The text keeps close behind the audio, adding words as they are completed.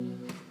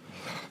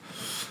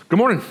Good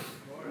morning.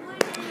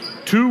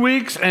 2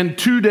 weeks and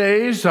 2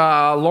 days,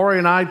 Lori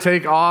and I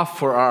take off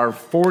for our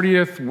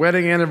 40th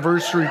wedding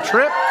anniversary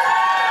trip.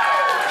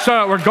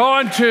 So we're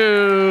going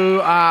to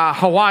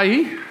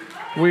Hawaii.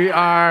 We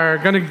are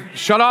going to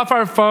shut off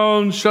our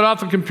phones, shut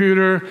off the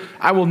computer.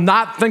 I will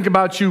not think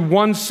about you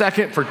 1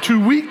 second for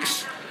 2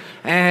 weeks.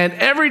 And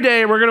every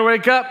day we're going to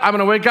wake up, I'm going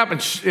to wake up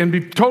and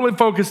be totally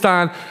focused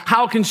on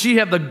how can she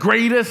have the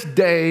greatest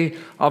day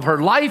of her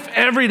life.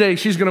 Every day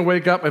she's going to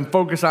wake up and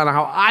focus on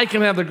how I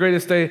can have the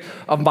greatest day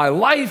of my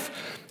life.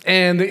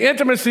 And the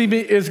intimacy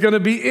is going to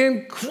be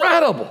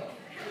incredible.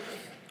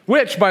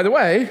 Which, by the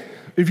way,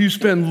 if you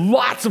spend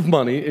lots of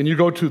money and you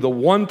go to the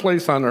one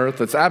place on earth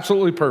that's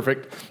absolutely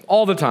perfect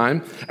all the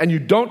time, and you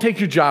don't take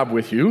your job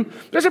with you,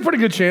 there's a pretty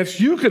good chance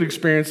you could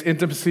experience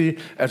intimacy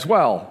as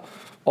well.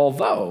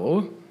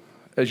 Although,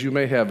 as you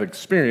may have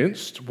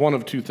experienced, one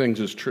of two things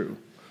is true.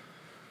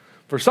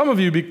 For some of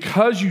you,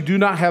 because you do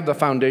not have the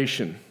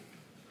foundation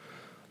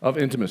of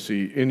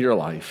intimacy in your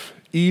life,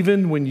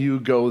 even when you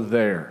go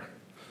there,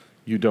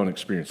 you don't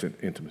experience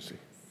intimacy.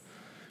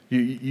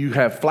 You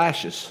have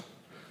flashes,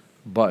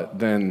 but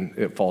then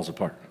it falls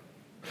apart.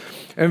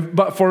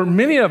 But for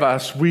many of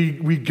us,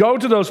 we go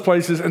to those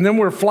places and then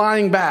we're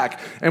flying back.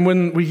 And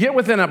when we get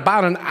within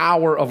about an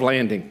hour of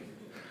landing,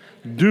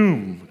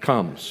 doom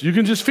comes. You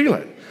can just feel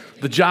it.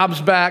 The job's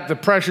back, the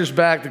pressure's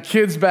back, the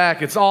kid's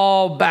back, it's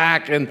all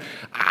back, and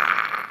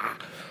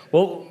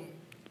Well,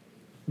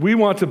 we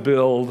want to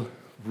build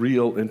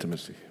real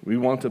intimacy. We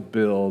want to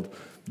build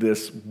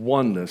this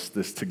oneness,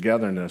 this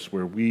togetherness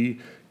where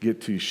we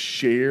get to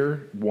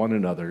share one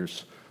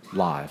another's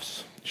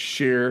lives,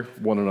 share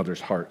one another's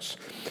hearts.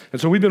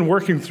 And so we've been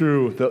working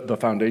through the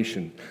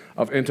foundation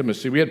of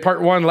intimacy. We had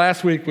part one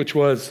last week, which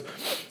was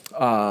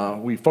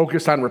we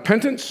focused on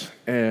repentance,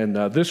 and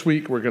this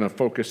week we're going to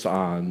focus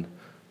on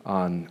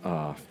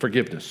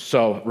forgiveness.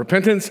 So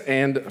repentance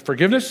and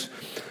forgiveness.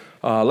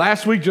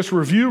 Last week, just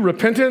review,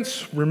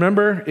 repentance,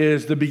 remember,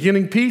 is the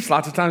beginning piece.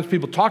 Lots of times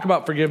people talk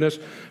about forgiveness,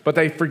 but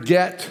they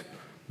forget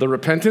the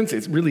repentance.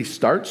 It really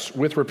starts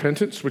with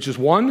repentance, which is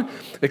one,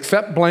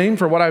 accept blame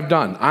for what I've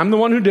done. I'm the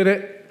one who did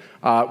it.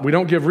 We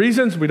don't give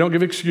reasons. We don't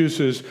give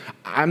excuses.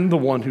 I'm the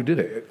one who did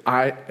it.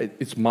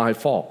 It's my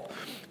fault.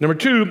 Number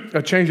two,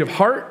 a change of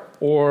heart,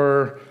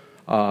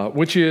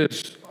 which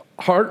is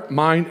heart,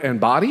 mind, and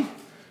body,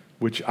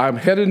 which I'm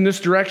headed in this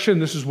direction.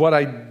 This is what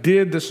I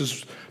did.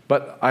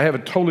 But I have a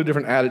totally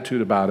different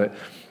attitude about it.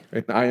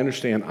 And I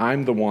understand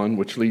I'm the one,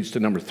 which leads to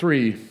number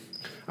three.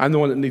 I'm the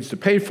one that needs to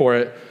pay for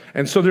it.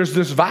 And so there's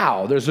this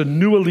vow. There's a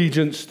new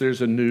allegiance.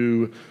 There's a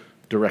new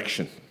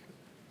direction.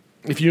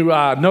 If you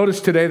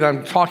notice today that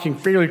I'm talking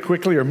fairly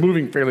quickly or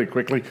moving fairly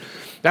quickly,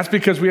 that's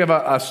because we have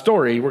a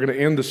story. We're going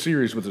to end the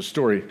series with a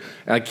story.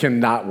 And I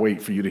cannot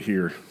wait for you to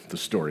hear the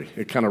story.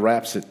 It kind of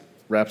wraps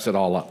it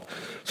all up.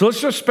 So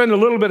let's just spend a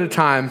little bit of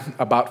time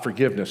about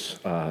forgiveness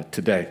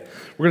today.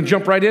 We're going to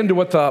jump right into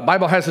what the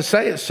Bible has to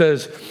say. It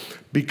says,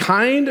 be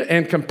kind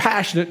and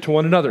compassionate to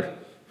one another,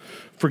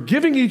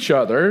 forgiving each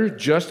other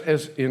just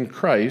as in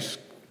Christ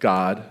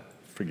God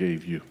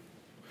forgave you.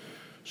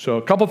 So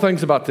a couple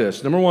things about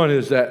this. Number one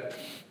is that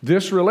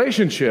this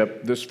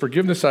relationship, this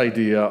forgiveness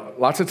idea,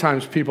 lots of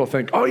times people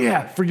think, oh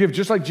yeah, forgive,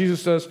 just like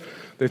Jesus does.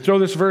 They throw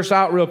this verse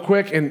out real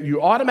quick and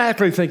you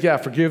automatically think,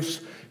 yeah,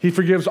 he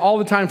forgives all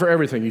the time for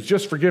everything. He's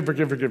just forgive.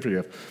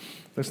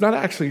 That's not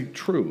actually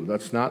true.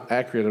 That's not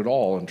accurate at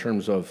all in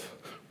terms of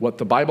what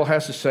the Bible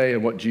has to say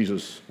and what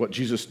Jesus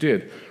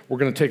did. We're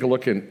going to take a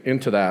look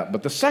into that.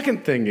 But the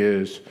second thing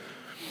is,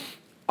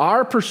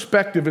 our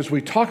perspective as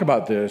we talk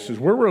about this is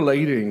we're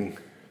relating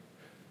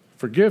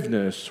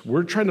forgiveness.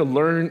 We're trying to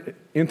learn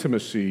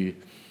intimacy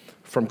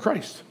from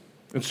Christ.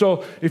 And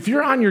so if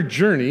you're on your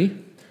journey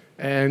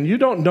and you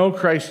don't know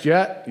Christ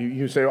yet,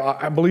 you say, well,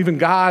 I believe in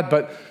God,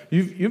 but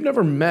you've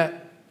never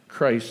met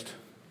Christ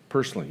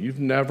personally. You've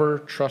never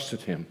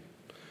trusted him.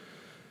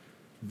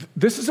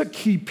 This is a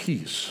key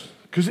piece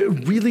because it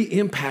really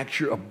impacts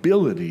your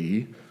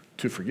ability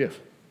to forgive.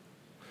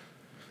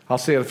 I'll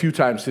say it a few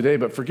times today,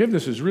 but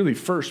forgiveness is really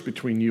first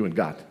between you and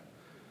God.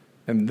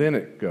 And then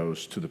it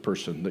goes to the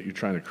person that you're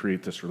trying to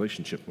create this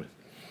relationship with.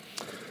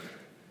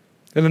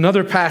 In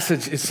another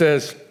passage, it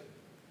says,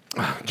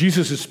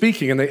 Jesus is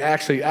speaking, and they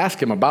actually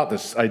ask him about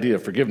this idea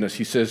of forgiveness.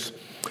 He says,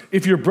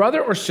 if your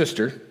brother or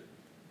sister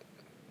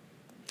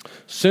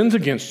sins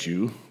against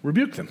you,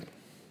 rebuke them.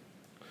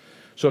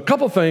 So a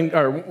couple things,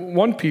 or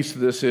one piece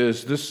of this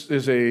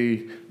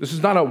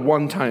is not a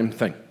one-time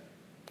thing.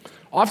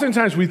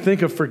 Oftentimes we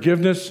think of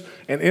forgiveness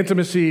and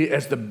intimacy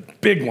as the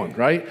big one,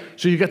 right?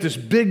 So you got this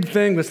big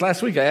thing. This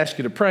last week I asked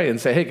you to pray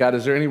and say, hey, God,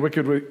 is there any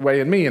wicked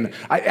way in me? And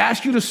I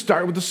asked you to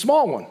start with the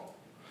small one.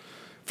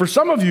 For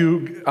some of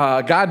you,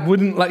 God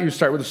wouldn't let you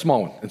start with a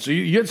small one. And so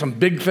you had some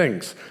big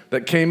things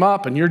that came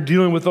up, and you're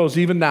dealing with those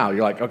even now.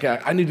 You're like, okay,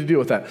 I need to deal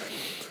with that.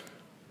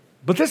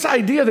 But this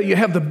idea that you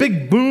have the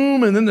big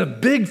boom and then the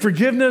big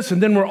forgiveness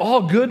and then we're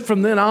all good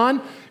from then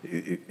on,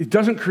 it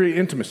doesn't create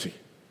intimacy.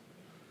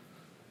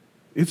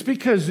 It's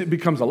because it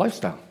becomes a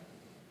lifestyle.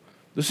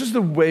 This is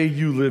the way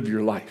you live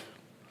your life.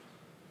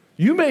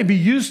 You may be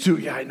used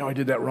to, I know I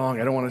did that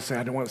wrong. I don't want to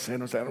say,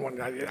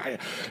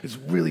 it's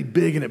really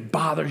big and it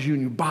bothers you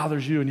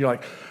and you're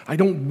like, I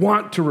don't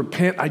want to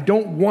repent. I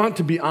don't want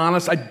to be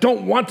honest. I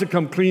don't want to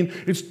come clean.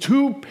 It's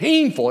too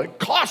painful. It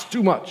costs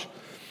too much.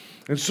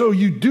 And so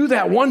you do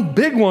that one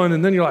big one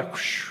and then you're like,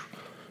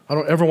 I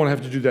don't ever want to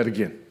have to do that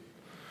again.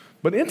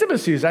 But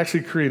intimacy is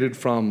actually created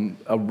from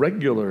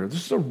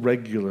this is a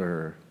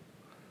regular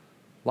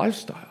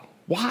lifestyle.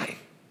 Why?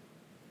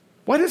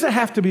 Why does it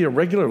have to be a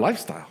regular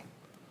lifestyle?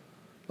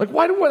 Like,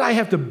 why would I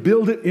have to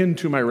build it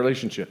into my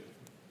relationship?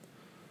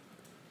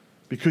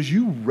 Because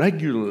you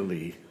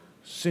regularly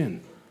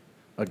sin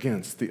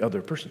against the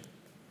other person.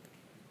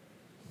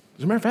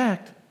 As a matter of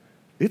fact,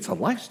 it's a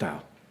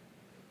lifestyle,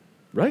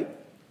 right?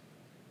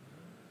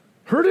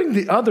 Hurting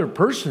the other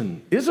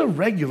person is a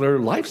regular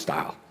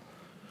lifestyle.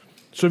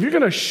 So if you're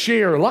going to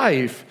share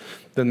life,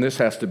 then this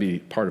has to be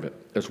part of it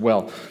as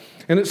well.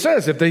 And it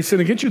says, if they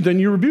sin against you, then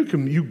you rebuke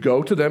them. You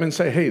go to them and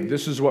say, hey,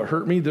 this is what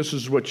hurt me. This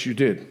is what you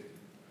did.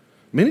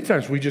 Many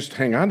times we just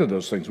hang on to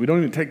those things. We don't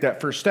even take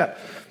that first step.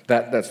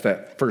 That's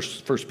that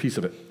first piece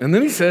of it. And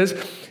then he says,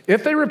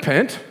 if they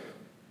repent,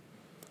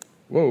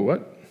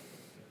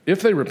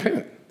 If they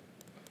repent.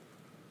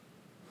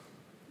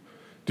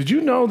 Did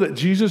you know that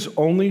Jesus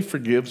only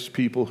forgives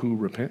people who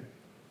repent?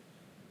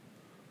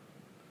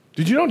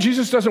 Did you know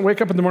Jesus doesn't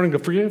wake up in the morning and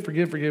go,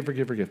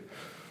 forgive?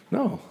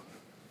 No.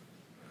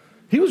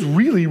 He was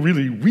really,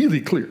 really,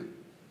 really clear.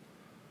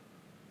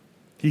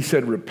 He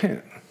said,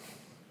 repent,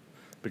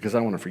 because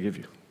I want to forgive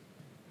you.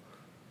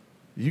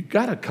 You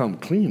got to come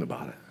clean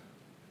about it.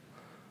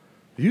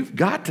 You've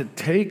got to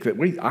take that,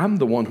 wait, I'm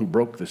the one who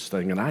broke this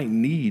thing, and I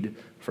need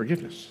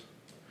forgiveness.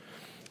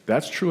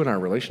 That's true in our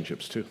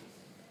relationships, too.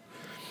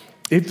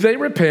 If they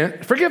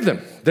repent, forgive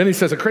them. Then he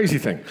says a crazy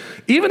thing.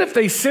 Even if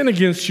they sin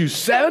against you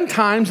 7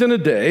 times in a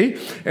day,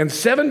 and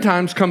 7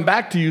 times come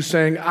back to you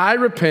saying, I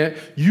repent,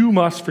 you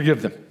must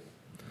forgive them.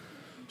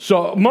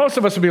 So most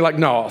of us would be like,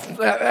 no.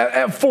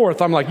 At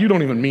 4th, I'm like, you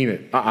don't even mean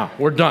it.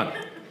 We're done.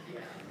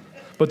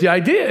 But the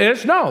idea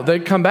is, no, they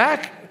come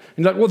back,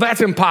 and you're like, well,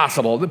 that's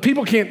impossible. The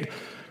people can't.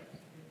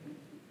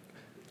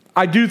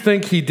 I do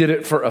think he did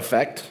it for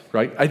effect,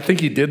 right? I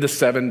think he did the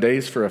 7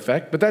 days for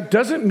effect, but that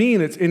doesn't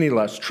mean it's any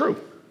less true.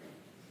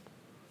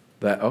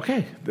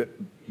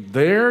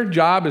 Their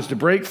job is to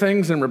break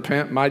things and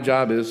repent. My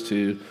job is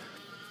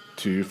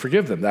to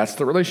forgive them. That's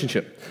the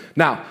relationship.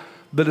 Now,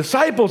 the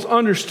disciples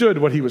understood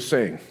what he was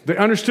saying. They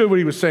understood what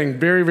he was saying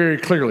very, very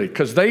clearly,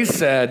 because they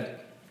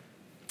said,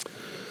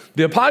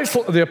 the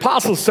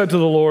apostles said to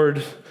the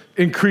Lord,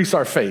 increase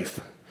our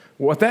faith.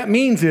 What that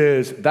means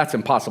is, that's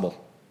impossible.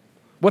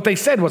 What they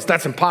said was,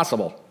 that's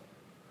impossible.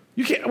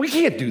 We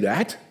can't do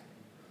that.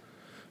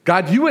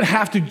 God, you would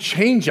have to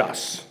change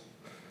us.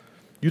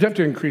 You'd have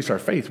to increase our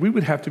faith. We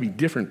would have to be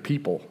different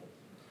people.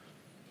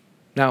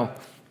 Now,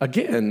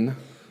 again,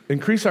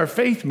 increase our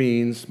faith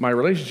means my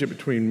relationship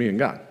between me and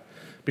God.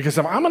 Because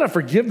if I'm going to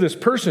forgive this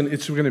person,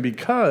 it's going to be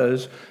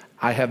because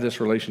I have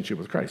this relationship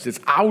with Christ. It's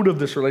out of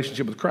this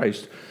relationship with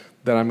Christ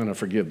that I'm going to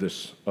forgive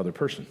this other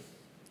person.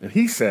 And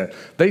they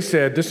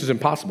said, this is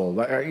impossible.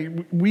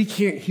 We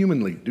can't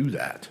humanly do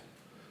that.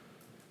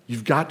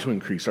 You've got to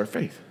increase our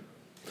faith.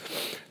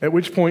 At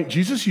which point,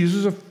 Jesus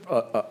uses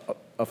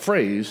a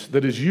phrase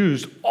that is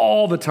used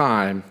all the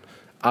time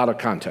out of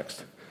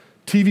context.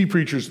 TV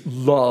preachers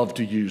love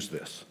to use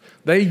this.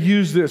 They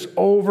use this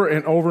over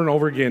and over and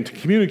over again to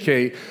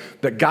communicate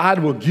that God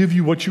will give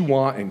you what you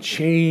want and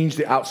change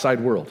the outside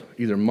world,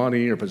 either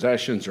money or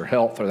possessions or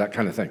health or that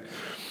kind of thing.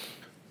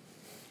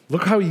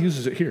 Look how he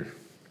uses it here.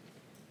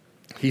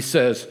 They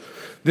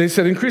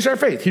said, increase our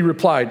faith. He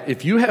replied,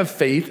 if you have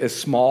faith as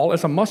small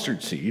as a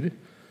mustard seed,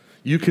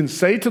 you can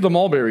say to the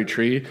mulberry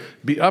tree,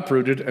 be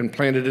uprooted and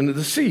planted into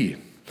the sea,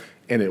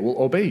 and it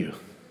will obey you.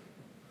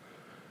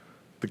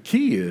 The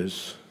key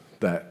is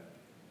that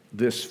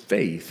this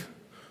faith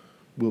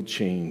will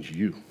change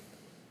you.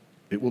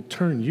 It will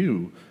turn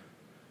you,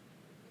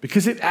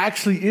 because it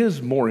actually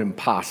is more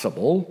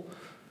impossible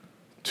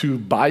to,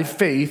 by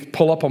faith,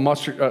 pull up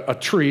a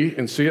tree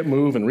and see it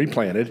move and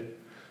replant it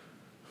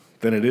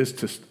than it is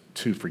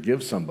to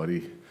forgive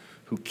somebody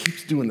who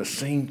keeps doing the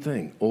same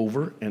thing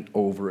over and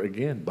over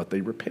again, but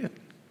they repent,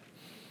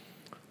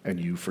 and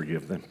you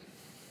forgive them.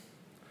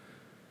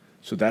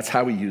 So that's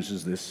how he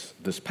uses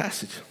this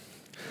passage.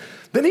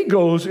 Then he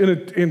goes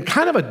in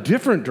kind of a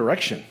different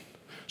direction.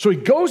 So he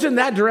goes in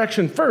that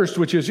direction first,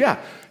 which is, it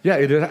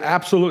is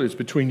absolutely, it's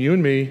between you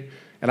and me,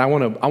 and I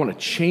want to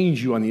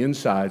change you on the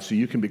inside so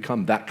you can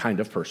become that kind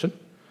of person.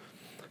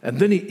 And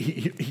then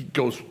he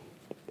goes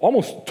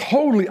almost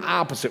totally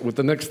opposite with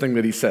the next thing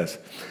that he says.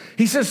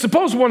 He says,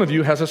 suppose one of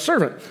you has a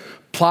servant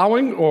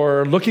plowing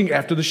or looking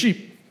after the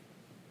sheep.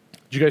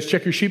 Did you guys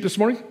check your sheep this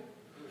morning?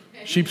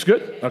 Sheep's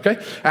good?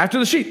 Okay. After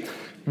the sheep.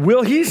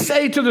 Will he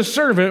say to the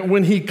servant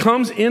when he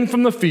comes in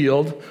from the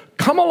field,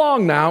 come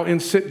along now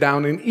and sit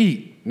down and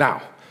eat?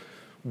 Now,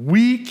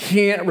 we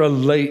can't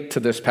relate to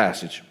this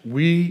passage.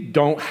 We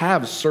don't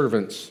have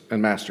servants and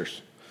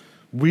masters.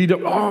 We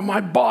don't,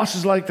 my boss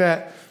is like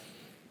that.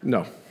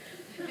 No.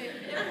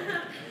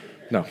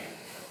 No.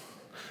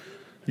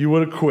 You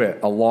would have quit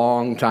a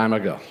long time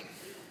ago.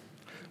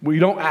 We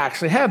don't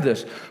actually have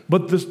this.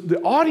 But the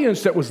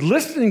audience that was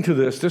listening to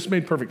this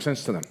made perfect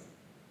sense to them.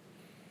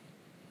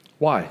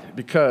 Why?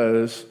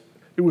 Because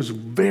it was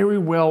very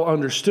well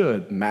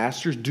understood.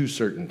 Masters do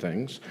certain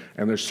things,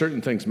 and there's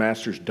certain things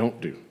masters don't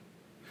do.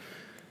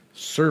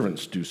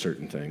 Servants do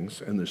certain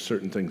things, and there's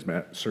certain things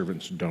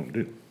servants don't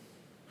do.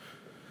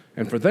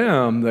 And for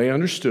them, they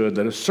understood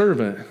that a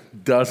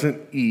servant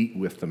doesn't eat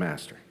with the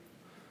master.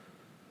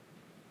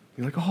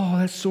 You're like, oh,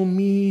 that's so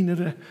mean.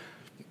 All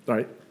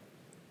right.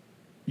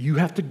 You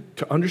have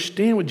to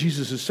understand what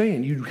Jesus is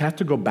saying. You have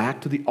to go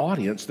back to the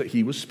audience that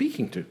he was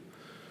speaking to.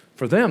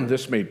 For them,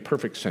 this made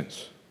perfect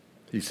sense.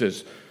 He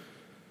says,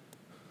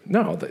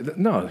 no,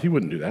 he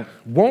wouldn't do that.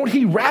 Won't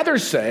he rather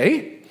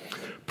say,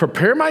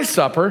 prepare my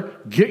supper,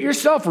 get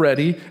yourself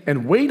ready,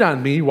 and wait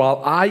on me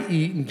while I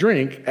eat and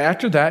drink.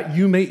 After that,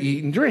 you may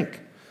eat and drink.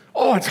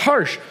 Oh, it's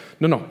harsh.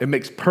 No, it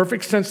makes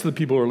perfect sense to the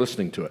people who are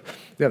listening to it.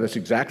 Yeah, that's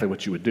exactly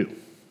what you would do.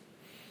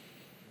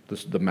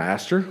 The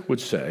master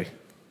would say,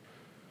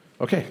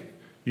 okay,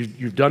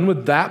 you've done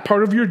with that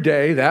part of your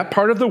day, that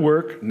part of the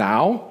work.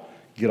 Now,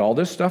 get all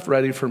this stuff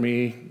ready for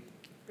me,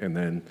 and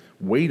then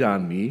wait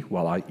on me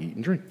while I eat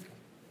and drink.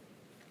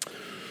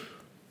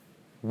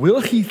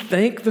 Will he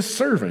thank the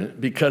servant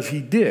because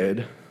he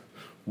did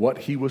what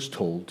he was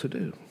told to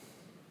do?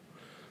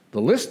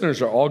 The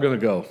listeners are all going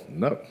to go,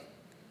 no.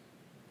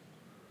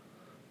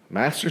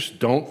 Masters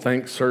don't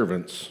thank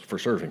servants for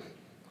serving.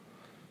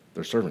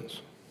 They're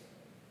servants.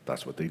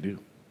 That's what they do.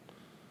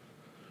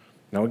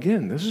 Now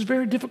again, this is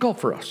very difficult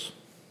for us.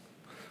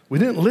 We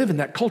didn't live in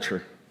that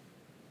culture.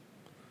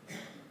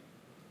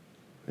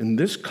 In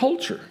this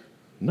culture,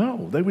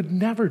 no, they would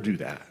never do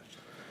that.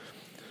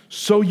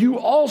 So you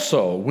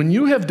also, when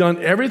you have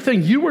done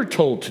everything you were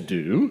told to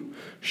do,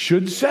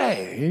 should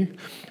say,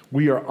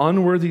 we are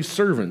unworthy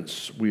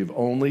servants. We have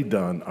only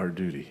done our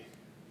duty.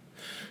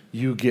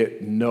 You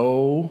get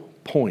no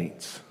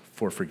points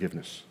for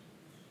forgiveness.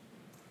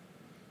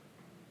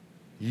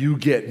 You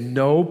get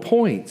no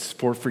points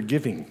for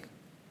forgiving.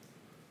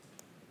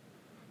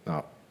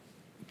 Now,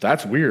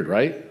 that's weird,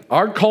 right?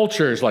 Our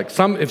culture is like,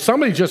 if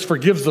somebody just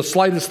forgives the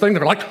slightest thing,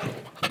 they're like,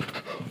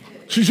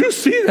 did you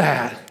see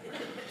that?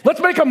 Let's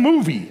make a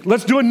movie.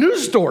 Let's do a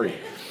news story,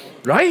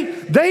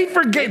 right? They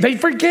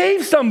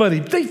forgave somebody.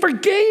 They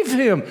forgave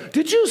him.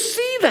 Did you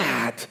see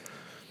that?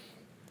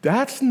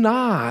 That's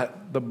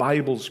not the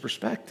Bible's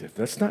perspective.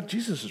 That's not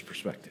Jesus'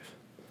 perspective.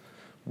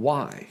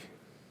 Why?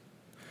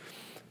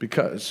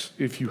 Because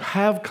if you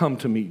have come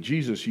to meet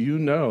Jesus, you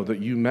know that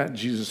you met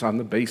Jesus on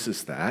the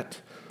basis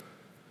that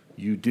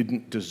you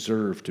didn't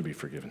deserve to be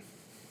forgiven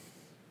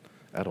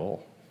at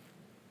all.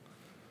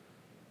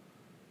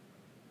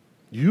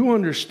 You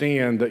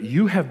understand that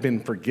you have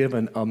been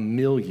forgiven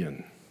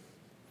 1,000,000.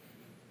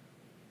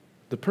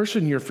 The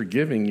person you're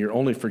forgiving, you're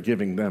only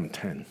forgiving them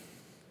 10.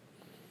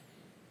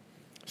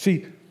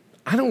 See,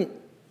 I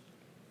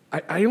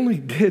only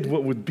did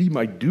what would be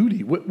my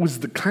duty, what was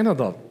the kind of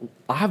the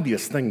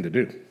obvious thing to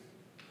do.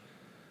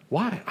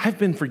 Why? I've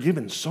been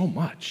forgiven so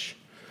much.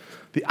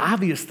 The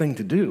obvious thing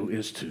to do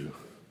is to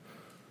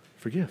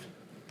forgive.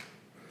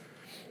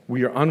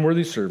 We are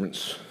unworthy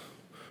servants.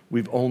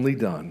 We've only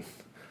done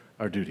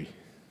our duty.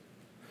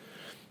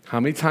 How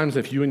many times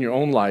have you in your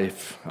own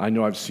life, I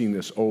know I've seen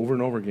this over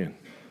and over again,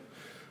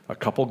 a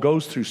couple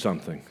goes through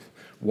something,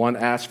 one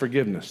asks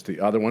forgiveness, the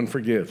other one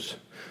forgives.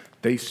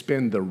 They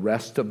spend the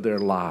rest of their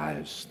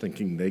lives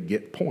thinking they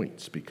get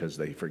points because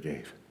they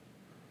forgave.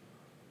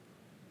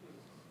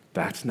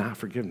 That's not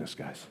forgiveness,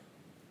 guys.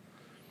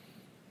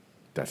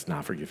 That's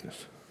not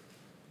forgiveness.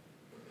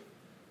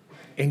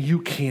 And you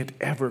can't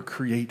ever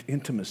create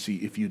intimacy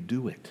if you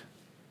do it.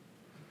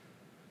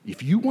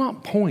 If you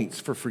want points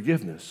for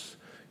forgiveness,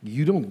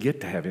 you don't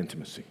get to have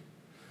intimacy.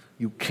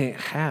 You can't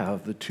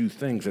have the two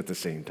things at the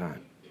same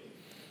time.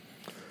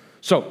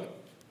 So,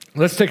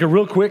 let's take a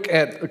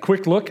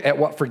quick look at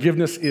what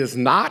forgiveness is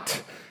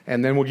not,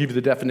 and then we'll give you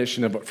the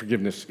definition of what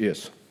forgiveness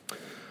is.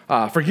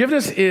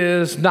 Forgiveness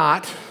is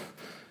not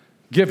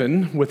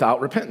given without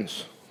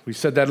repentance. We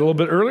said that a little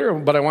bit earlier,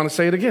 but I want to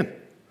say it again.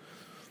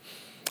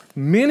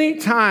 Many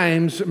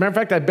times, matter of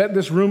fact, I bet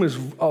this room is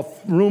a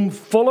room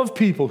full of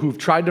people who've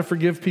tried to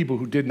forgive people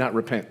who did not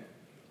repent.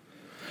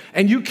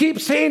 And you keep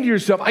saying to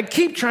yourself, I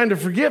keep trying to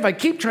forgive,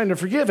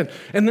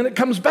 and then it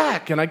comes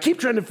back, and I keep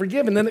trying to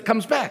forgive, and then it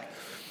comes back.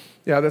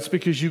 Yeah, that's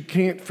because you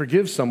can't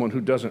forgive someone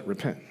who doesn't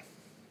repent.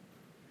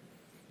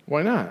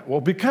 Why not? Well,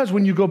 because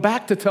when you go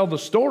back to tell the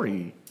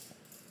story,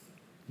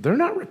 they're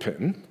not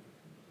repenting.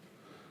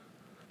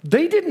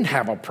 They didn't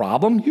have a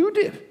problem, you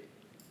did.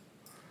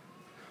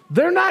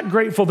 They're not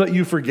grateful that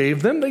you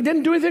forgave them. They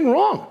didn't do anything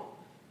wrong.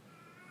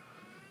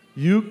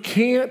 You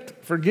can't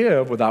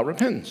forgive without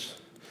repentance.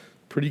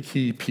 Pretty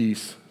key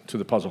piece to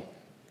the puzzle.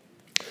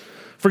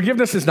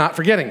 Forgiveness is not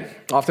forgetting.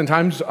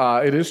 Oftentimes,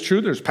 it is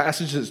true. There's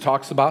passages that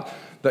talks about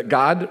that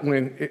God,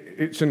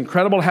 it's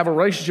incredible to have a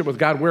relationship with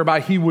God whereby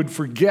he would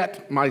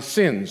forget my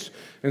sins.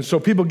 And so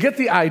people get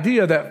the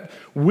idea that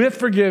with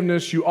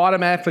forgiveness, you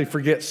automatically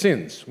forget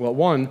sins. Well,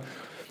 one,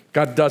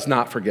 God does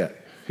not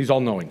forget. He's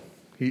all-knowing.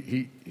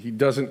 He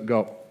doesn't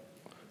go,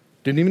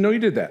 didn't even know you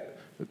did that.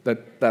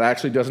 That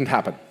actually doesn't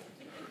happen.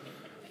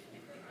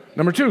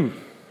 Number two,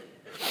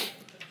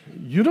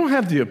 you don't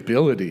have the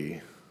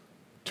ability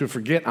to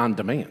forget on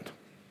demand.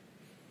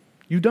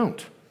 You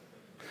don't.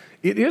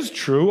 It is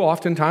true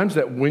oftentimes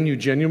that when you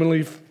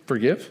genuinely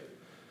forgive,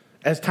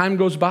 as time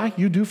goes by,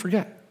 you do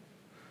forget.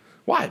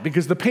 Why?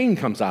 Because the pain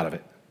comes out of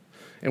it.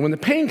 And when the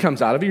pain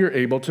comes out of it, you're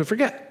able to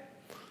forget.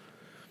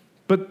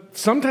 But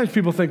sometimes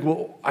people think,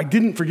 well, I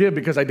didn't forgive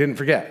because I didn't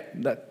forget.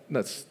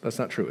 That's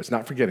not true. It's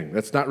not forgetting.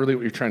 That's not really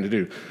what you're trying to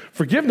do.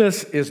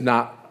 Forgiveness is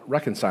not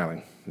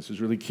reconciling. This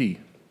is really key.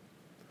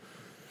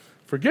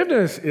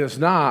 Forgiveness is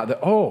not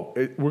that,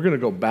 we're going to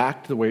go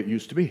back to the way it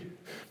used to be.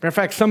 Matter of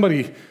fact,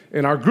 somebody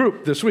in our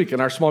group this week,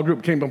 in our small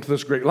group, came up with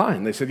this great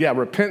line. They said,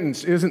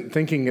 repentance isn't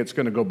thinking it's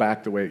going to go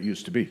back the way it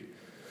used to be.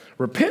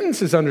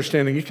 Repentance is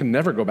understanding you can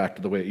never go back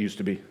to the way it used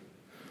to be.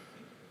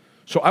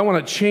 So I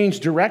want to change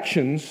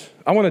directions.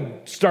 I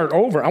want to start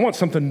over. I want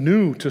something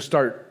new to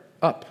start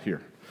up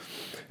here.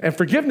 And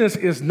forgiveness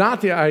is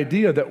not the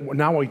idea that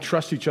now we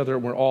trust each other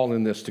and we're all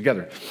in this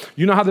together.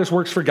 You know how this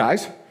works for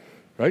guys?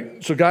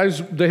 Right? So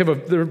guys,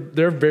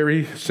 they're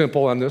very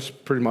simple on this,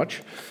 pretty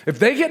much. If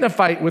they get in a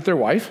fight with their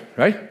wife,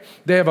 right,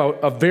 they have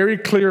a very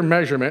clear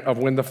measurement of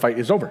when the fight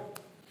is over.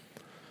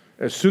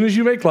 As soon as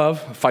you make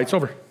love, the fight's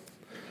over.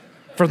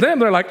 For them,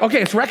 they're like,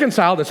 okay, it's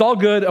reconciled, it's all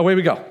good, away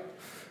we go.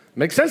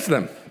 Makes sense to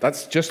them.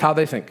 That's just how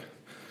they think.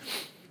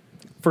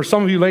 For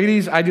some of you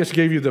ladies, I just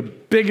gave you the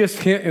biggest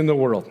hint in the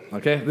world,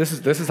 okay? This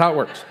is how it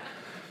works.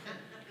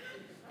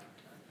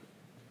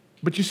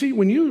 But you see,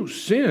 when you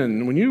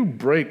sin, when you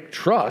break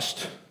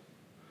trust,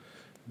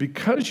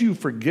 because you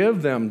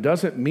forgive them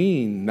doesn't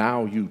mean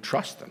now you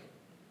trust them.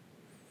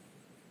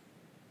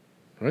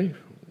 Right?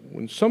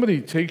 When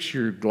somebody takes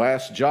your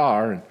glass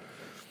jar and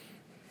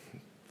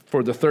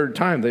for the third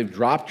time they've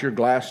dropped your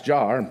glass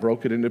jar and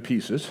broke it into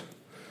pieces,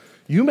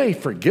 you may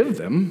forgive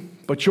them,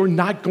 but you're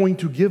not going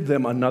to give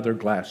them another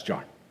glass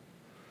jar.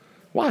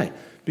 Why?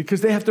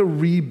 Because they have to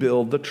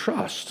rebuild the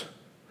trust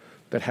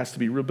that has to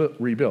be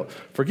rebuilt.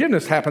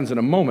 Forgiveness happens in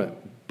a moment,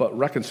 but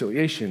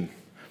reconciliation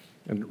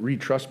and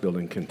trust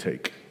building can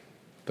take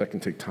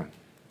time.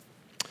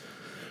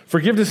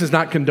 Forgiveness is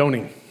not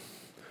condoning.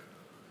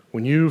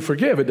 When you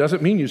forgive, it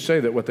doesn't mean you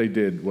say that what they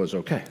did was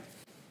okay.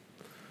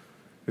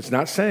 It's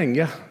not saying,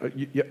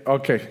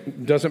 okay,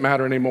 it doesn't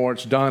matter anymore,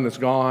 it's done, it's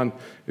gone,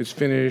 it's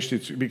finished,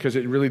 it's because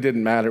it really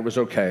didn't matter, it was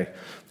okay.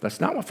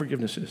 That's not what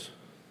forgiveness is.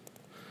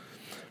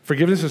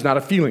 Forgiveness is not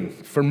a feeling.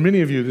 For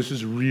many of you, this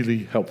is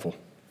really helpful.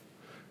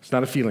 It's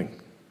not a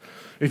feeling.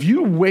 If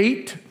you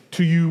wait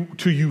till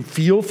you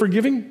feel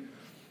forgiving,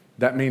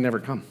 that may never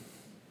come.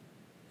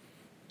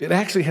 It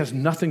actually has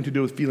nothing to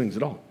do with feelings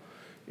at all.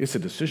 It's a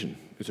decision.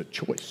 It's a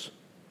choice.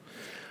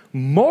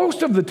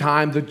 Most of the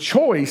time, the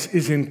choice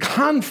is in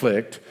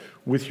conflict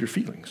with your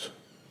feelings.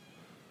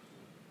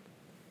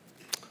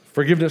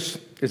 Forgiveness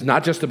is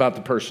not just about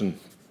the person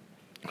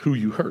who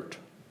you hurt.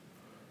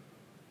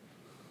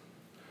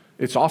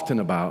 It's often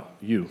about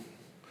you.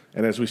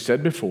 And as we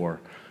said before,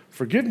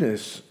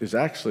 forgiveness is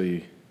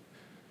actually,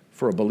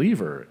 for a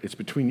believer, it's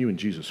between you and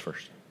Jesus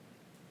first.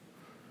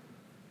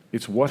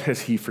 It's what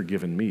has he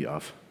forgiven me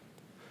of?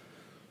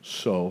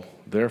 So,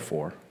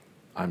 therefore,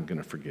 I'm going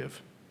to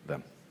forgive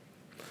them.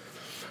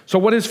 So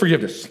what is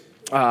forgiveness?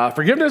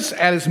 Forgiveness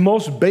at its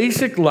most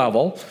basic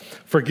level,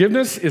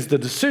 forgiveness is the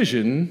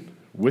decision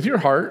with your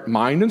heart,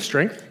 mind, and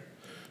strength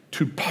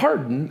to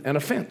pardon an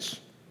offense.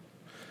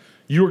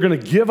 You are going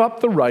to give up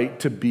the right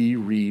to be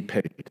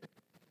repaid.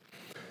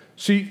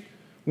 See,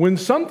 when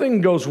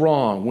something goes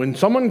wrong, when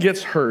someone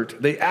gets hurt,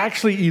 they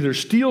actually either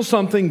steal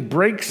something,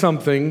 break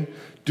something,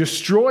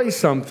 destroy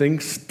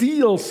something,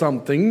 steal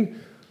something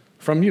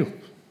from you.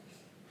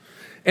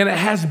 And it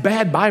has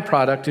bad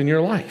byproduct in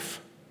your life.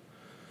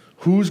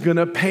 Who's going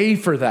to pay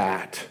for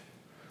that?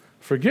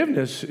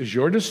 Forgiveness is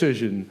your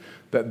decision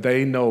that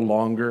they no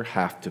longer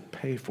have to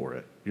pay for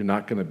it. You're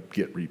not going to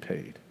get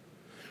repaid.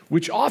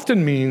 Which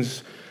often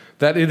means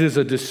that it is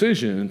a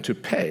decision to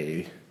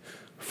pay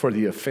for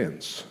the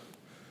offense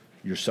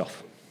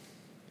yourself.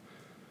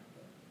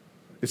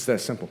 It's that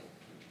simple.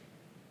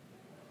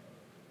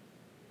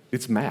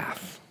 It's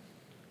math.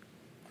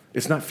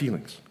 It's not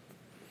feelings.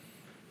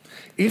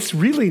 It's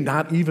really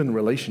not even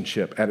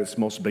relationship at its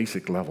most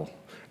basic level.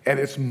 At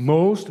its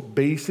most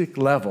basic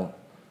level,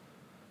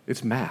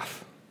 it's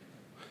math.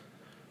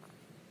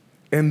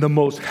 And the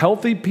most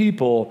healthy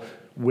people,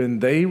 when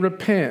they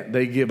repent,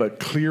 they give a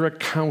clear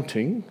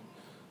accounting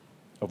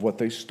of what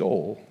they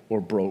stole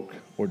or broke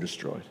or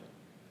destroyed.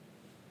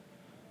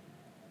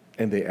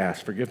 And they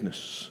ask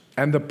forgiveness.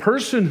 And the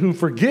person who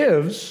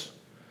forgives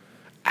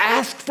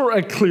asks for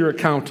a clear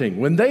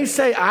accounting. When they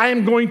say, I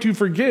am going to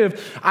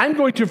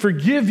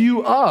forgive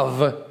you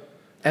of,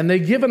 and they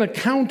give an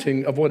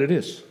accounting of what it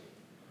is.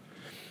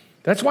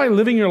 That's why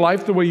living your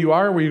life the way you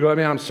are, where you go,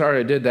 man, I'm sorry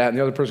I did that, and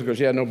the other person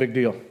goes, yeah, no big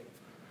deal.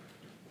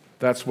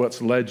 That's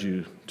what's led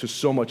you to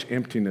so much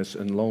emptiness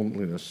and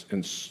loneliness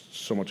and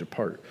so much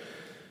apart.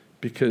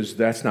 Because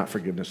that's not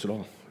forgiveness at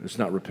all. It's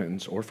not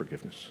repentance or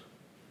forgiveness.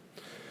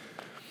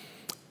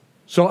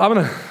 So I'm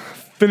going to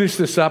finish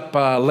this up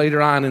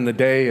later on in the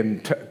day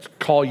and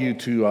call you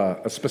to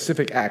a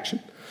specific action.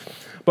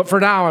 But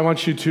for now, I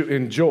want you to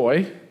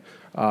enjoy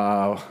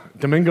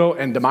Domingo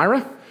and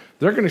Demira.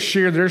 They're going to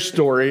share their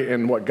story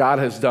and what God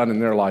has done in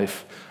their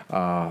life,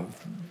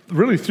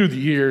 really through the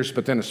years,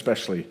 but then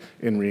especially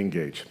in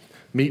Reengage.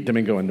 Meet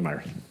Domingo and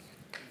Demira.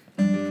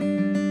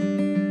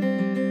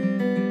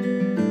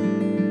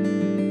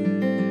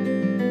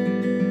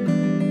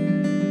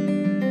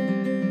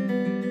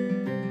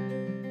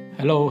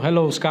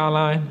 Hello,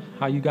 Skyline.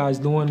 How you guys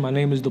doing? My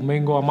name is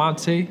Domingo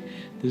Amante.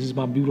 This is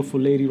my beautiful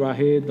lady right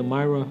here,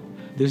 Demira.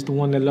 This is the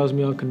one that loves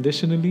me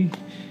unconditionally.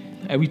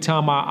 Every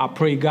time I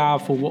pray God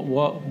for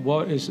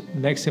what is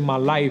next in my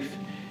life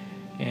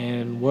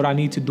and what I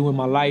need to do in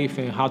my life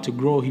and how to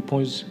grow, he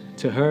points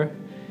to her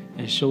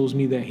and shows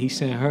me that he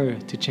sent her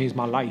to change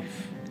my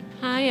life.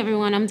 Hi,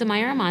 everyone. I'm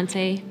Demira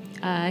Amante.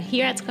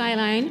 Here at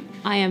Skyline,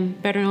 I am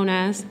better known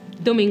as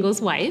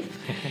Domingo's wife.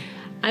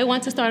 I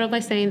want to start off by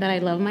saying that I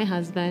love my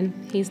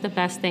husband. He's the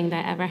best thing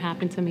that ever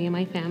happened to me and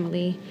my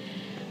family.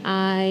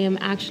 I am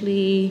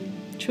actually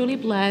truly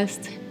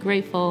blessed,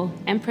 grateful,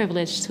 and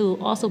privileged to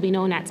also be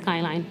known at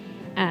Skyline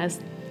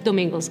as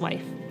Domingo's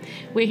wife.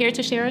 We're here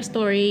to share a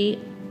story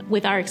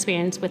with our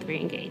experience with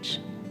Reengage.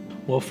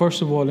 Well,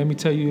 first of all, let me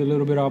tell you a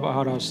little bit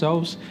about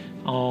ourselves.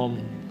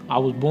 I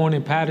was born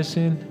in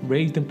Patterson,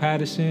 raised in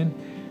Patterson,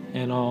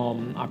 and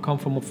I come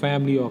from a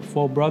family of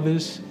 4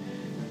 brothers.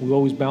 We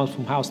always bounced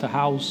from house to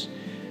house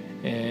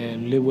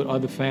and lived with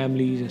other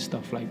families and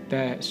stuff like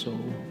that. So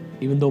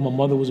even though my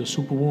mother was a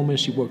superwoman,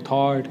 she worked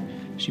hard.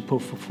 She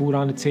put food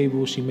on the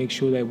table. She made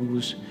sure that we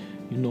was,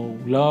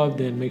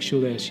 loved, and make sure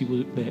that she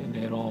was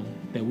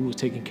that we was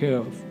taken care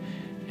of.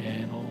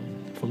 And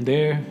from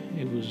there,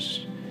 it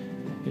was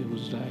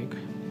like,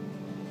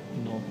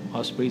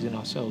 us raising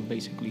ourselves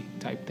basically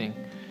type thing.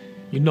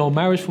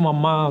 Marriage for my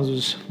mom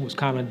was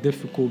kind of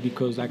difficult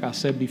because, like I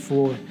said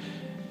before,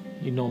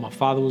 my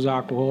father was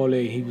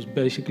alcoholic. He was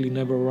basically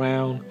never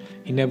around.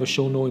 He never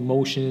showed no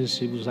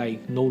emotions. It was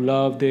like no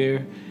love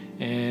there.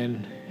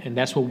 And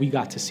that's what we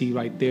got to see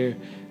right there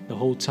the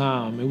whole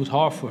time. It was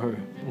hard for her.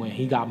 When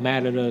he got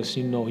mad at us,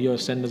 he'll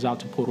send us out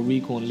to Puerto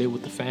Rico and live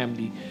with the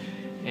family.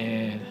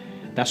 And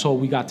that's all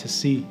we got to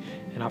see.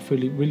 And I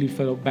really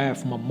felt bad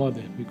for my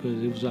mother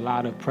because it was a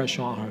lot of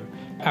pressure on her.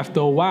 After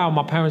a while,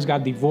 my parents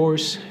got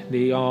divorced.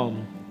 They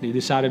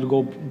decided to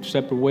go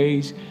separate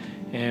ways.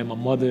 And my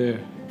mother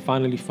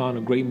finally found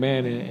a great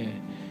man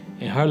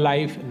in her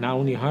life, not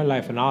only in her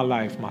life, in our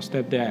life. My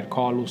stepdad,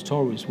 Carlos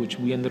Torres, which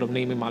we ended up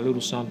naming my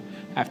little son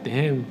after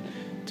him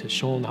to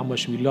show him how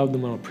much we loved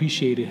him and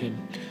appreciated him.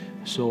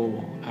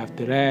 So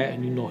after that,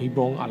 he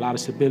brought a lot of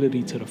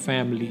stability to the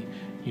family.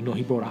 He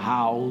brought a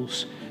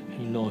house.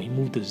 He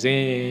moved us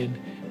in.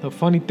 The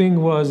funny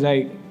thing was,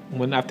 like,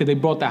 after they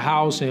bought the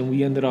house and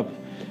we ended up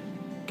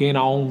getting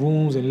our own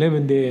rooms and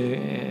living there,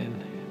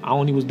 and I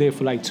only was there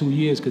for like 2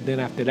 years, because then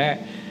after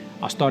that,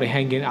 I started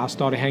hanging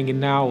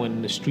out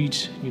in the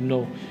streets,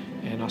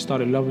 and I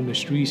started loving the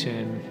streets.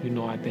 And,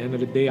 at the end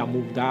of the day, I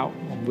moved out.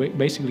 I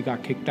basically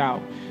got kicked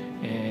out.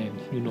 And,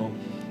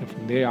 and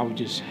from there, I was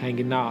just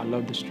hanging out. I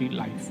loved the street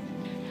life.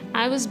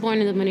 I was born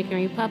in the Dominican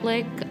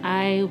Republic.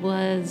 I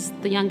was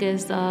the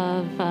youngest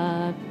of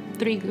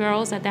 3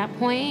 girls at that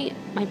point.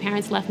 My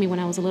parents left me when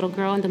I was a little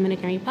girl in the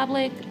Dominican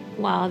Republic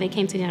while they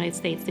came to the United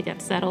States to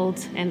get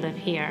settled and live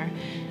here.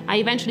 I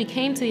eventually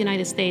came to the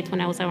United States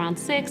when I was around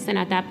 6, and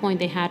at that point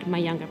they had my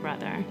younger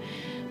brother.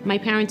 My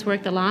parents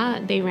worked a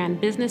lot. They ran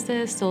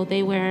businesses, so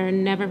they were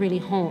never really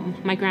home.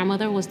 My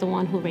grandmother was the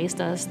one who raised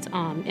us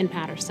in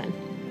Patterson.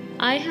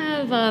 I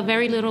have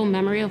very little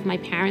memory of my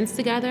parents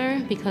together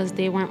because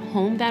they weren't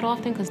home that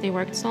often because they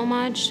worked so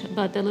much.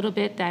 But the little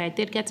bit that I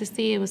did get to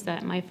see, it was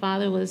that my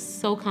father was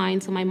so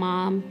kind to my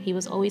mom. He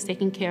was always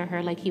taking care of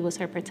her like he was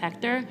her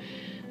protector.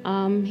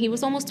 He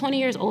was almost 20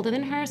 years older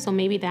than her, so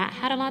maybe that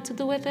had a lot to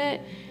do with it.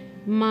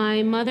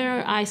 My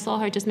mother, I saw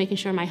her just making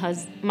sure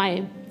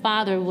my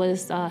father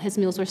his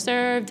meals were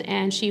served,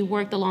 and she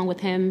worked along with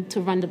him to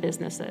run the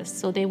businesses.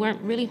 So they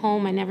weren't really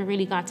home. I never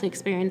really got to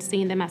experience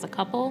seeing them as a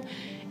couple.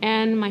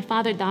 And my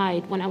father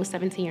died when I was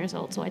 17 years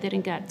old, so I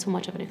didn't get too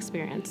much of an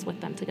experience with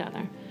them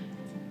together.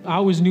 I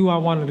always knew I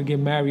wanted to get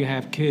married and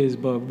have kids,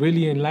 but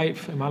really in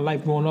my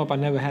life growing up, I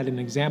never had an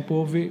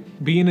example of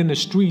it. Being in the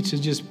streets is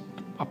just,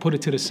 I put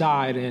it to the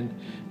side. And,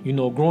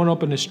 growing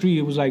up in the street,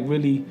 it was like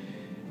really,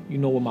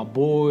 with my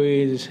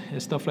boys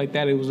and stuff like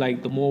that, it was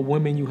like the more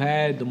women you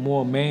had, the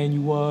more a man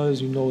you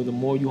was, the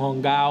more you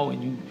hung out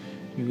and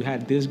you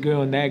had this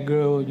girl and that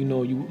girl,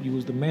 you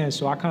was the man.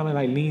 So I kind of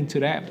like leaned to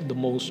that the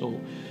most. So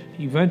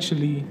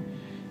eventually,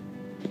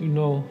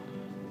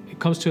 it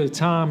comes to a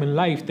time in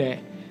life that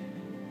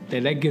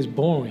gets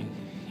boring,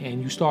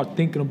 and you start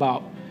thinking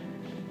about,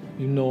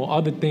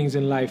 other things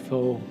in life.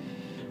 So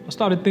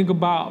started thinking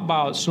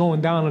about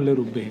slowing down a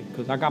little bit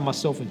because I got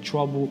myself in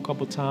trouble a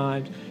couple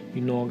times.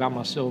 You know, I got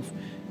myself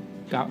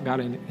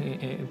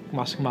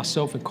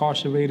myself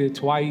incarcerated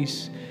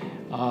twice.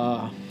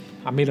 I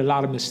made a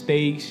lot of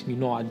mistakes. You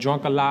know, I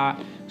drank a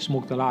lot,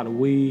 smoked a lot of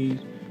weed.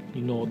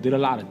 You know, did a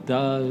lot of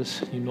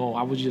does. You know,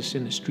 I was just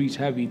in the streets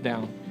heavy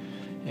down,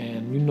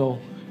 and you know,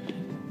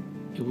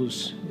 it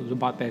was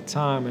about that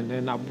time. And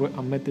then I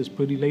met this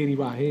pretty lady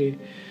right here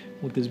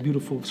with this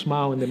beautiful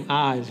smile in them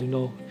eyes. You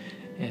know.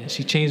 And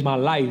she changed my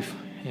life.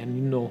 And,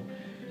 you know,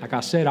 like I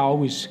said, I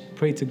always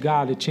prayed to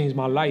God to change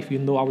my life,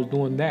 even though I was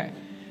doing that.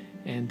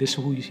 And this is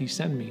who he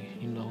sent me,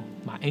 you know,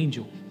 my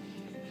angel.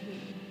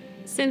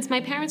 Since my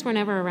parents were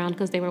never around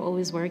because they were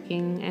always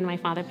working and my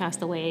father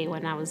passed away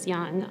when I was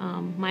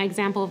young, my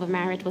example of a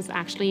marriage was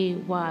actually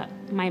what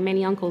my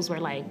many uncles were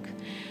like.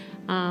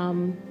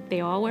 They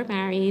all were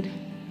married.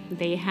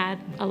 They had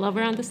a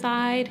lover on the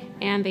side,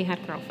 and they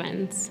had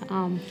girlfriends.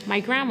 My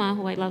grandma,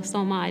 who I love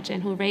so much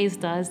and who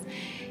raised us,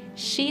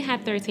 she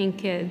had 13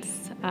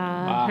 kids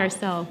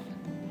herself,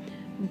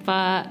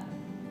 but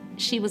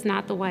she was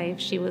not the wife,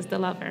 she was the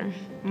lover.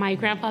 My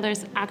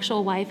grandfather's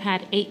actual wife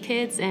had 8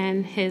 kids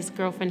and his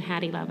girlfriend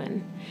had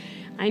 11.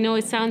 I know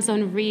it sounds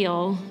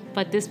unreal,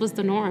 but this was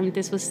the norm,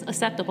 this was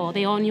acceptable.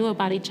 They all knew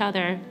about each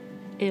other.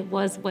 It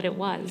was what it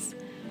was.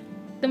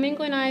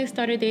 Domingo and I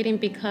started dating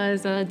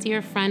because a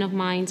dear friend of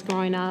mine's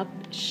growing up,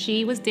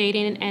 she was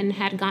dating and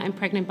had gotten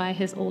pregnant by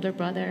his older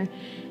brother.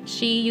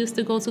 She used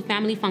to go to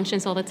family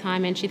functions all the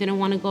time and she didn't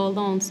want to go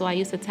alone, so I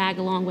used to tag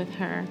along with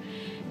her.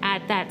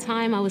 At that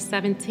time, I was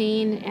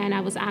 17 and I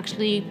was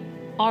actually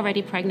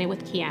already pregnant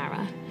with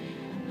Kiara.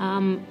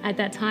 At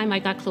that time, I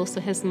got close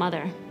to his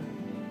mother.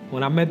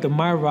 When I met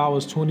Demira, I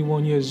was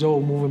 21 years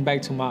old, moving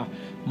back to my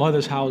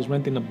mother's house,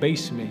 renting a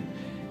basement.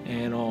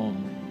 And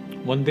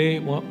one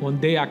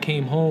day I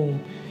came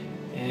home,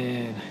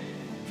 and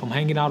from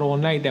hanging out all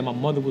night, that my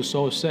mother was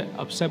so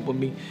upset with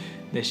me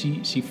that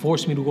she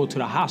forced me to go to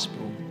the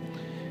hospital.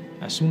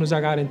 As soon as I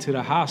got into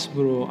the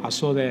hospital, I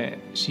saw that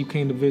she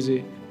came to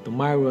visit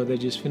Demira that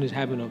just finished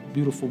having a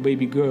beautiful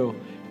baby girl,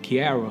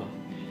 Kiara.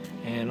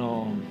 And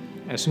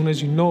as soon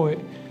as you know it,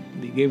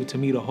 they gave it to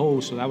me to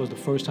hold. So that was the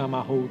first time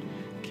I hold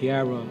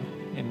Kiara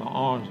in my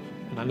arms.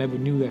 And I never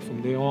knew that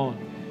from there on,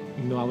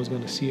 you know, I was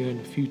gonna see her in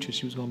the future.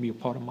 She was gonna be a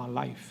part of my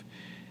life.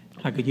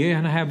 Like a year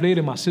and a half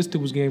later, my sister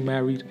was getting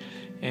married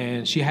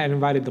and she had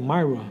invited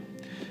Demira.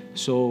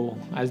 So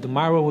as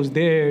Demira was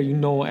there, you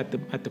know, at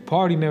the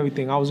party and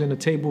everything, I was in the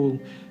table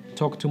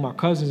talking to my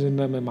cousins and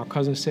them, and my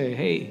cousin said,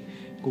 "Hey,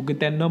 go get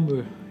that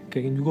number.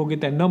 Can you go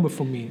get that number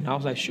for me?" And I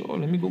was like, "Sure,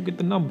 let me go get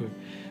the number."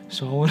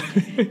 So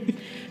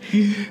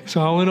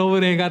I went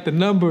over there and got the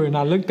number, and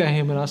I looked at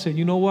him and I said,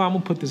 "You know what? I'm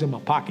gonna put this in my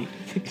pocket."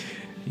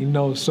 You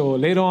know, so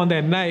later on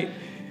that night,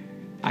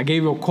 I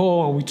gave her a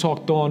call and we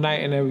talked all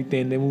night and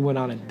everything. Then we went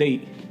on a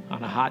date,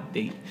 on a hot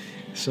date.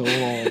 So,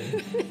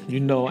 you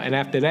know, and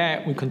after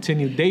that, we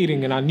continued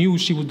dating, and I knew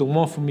she was the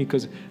one for me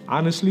because,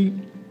 honestly,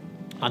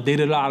 I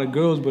dated a lot of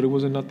girls, but it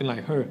wasn't nothing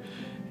like her.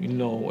 You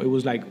know, it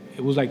was like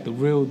the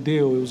real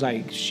deal. It was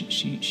like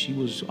she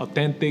was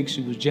authentic,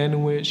 she was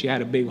genuine, she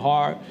had a big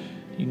heart,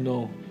 you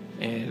know,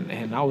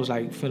 and I was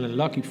like feeling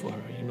lucky for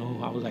her, you know.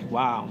 I was like,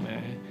 wow,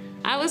 man.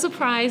 I was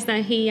surprised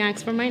that he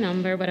asked for my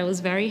number, but I was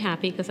very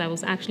happy because I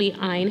was actually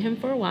eyeing him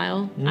for a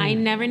while. I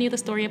never knew the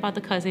story about the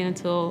cousin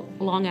until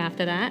long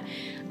after that.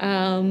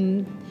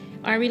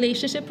 Our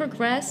relationship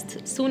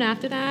progressed soon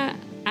after that,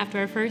 after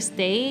our first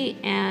date,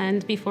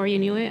 and before you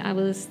knew it, I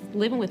was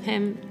living with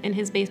him in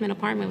his basement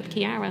apartment with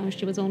Kiara when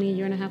she was only a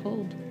year and a half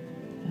old.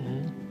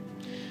 Mm-hmm.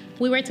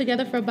 We were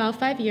together for about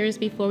 5 years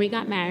before we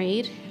got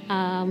married.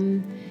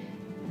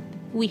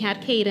 We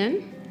had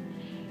Caden,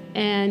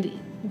 and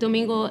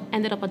Domingo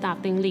ended up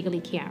adopting legally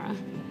Kiara.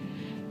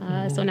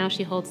 So now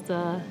she holds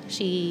the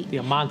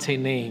Amante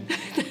name,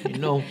 you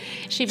know.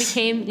 She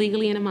became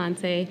legally an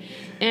Amante.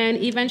 And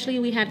eventually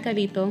we had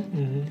Carlito,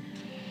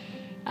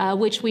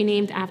 which we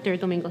named after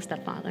Domingo's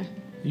stepfather.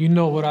 You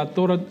know, what I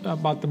thought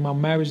about my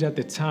marriage at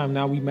the time,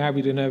 now we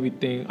married and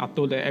everything, I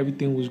thought that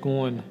everything was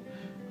going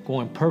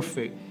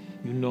perfect,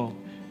 you know.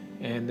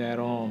 And that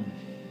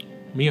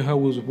me and her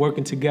was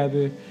working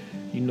together.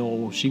 You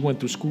know, she went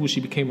through school,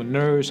 she became a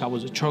nurse, I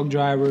was a truck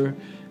driver,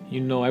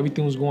 you know,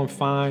 everything was going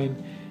fine.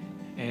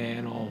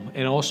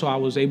 And also I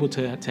was able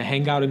to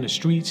hang out in the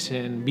streets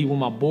and be with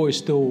my boys,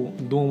 still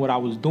doing what I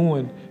was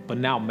doing, but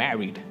now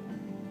married,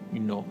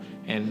 you know.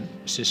 And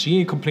since she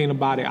didn't complain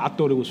about it, I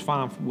thought it was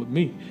fine with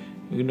me,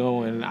 you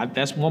know, and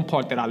that's one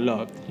part that I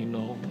loved, you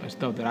know, and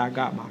stuff that I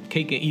got my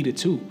cake and eat it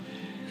too.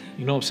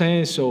 You know what I'm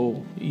saying?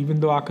 So even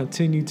though I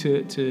continued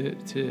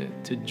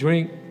to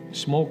drink,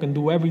 smoke, and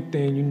do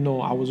everything, you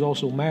know, I was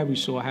also married,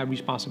 so I had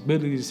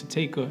responsibilities to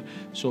take her.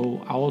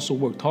 So I also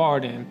worked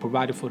hard and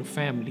provided for the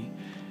family,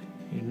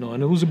 you know,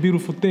 and it was a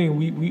beautiful thing.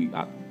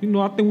 I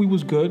think we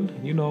was good,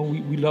 you know,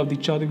 we loved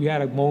each other. We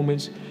had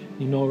moments,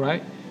 you know,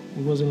 right?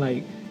 It wasn't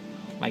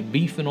like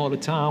beefing all the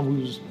time.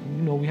 We was,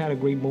 you know, we had a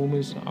great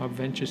moments, our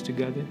adventures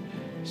together.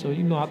 So,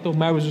 you know, I thought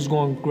marriage was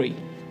going great.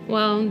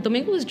 Well,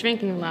 Domingo was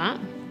drinking a lot.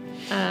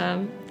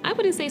 I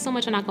wouldn't say so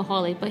much an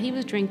alcoholic, but he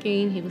was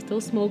drinking, he was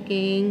still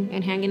smoking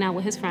and hanging out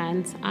with his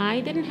friends.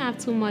 I didn't have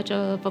too much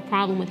of a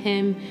problem with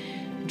him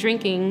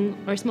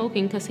drinking or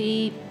smoking because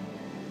he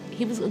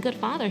was a good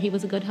father, he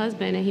was a good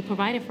husband, and he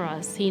provided for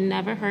us. He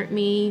never hurt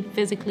me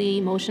physically,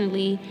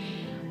 emotionally.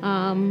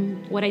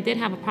 What I did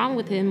have a problem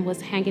with him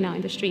was hanging out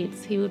in the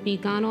streets. He would be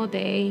gone all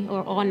day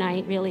or all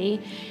night,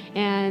 really,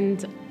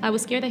 and I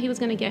was scared that he was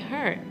going to get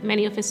hurt.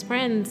 Many of his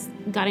friends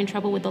got in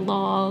trouble with the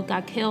law,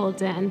 got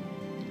killed, and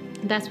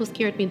that's what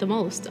scared me the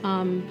most.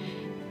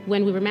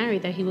 When we were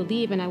married, that he would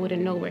leave and I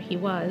wouldn't know where he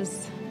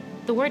was.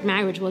 The word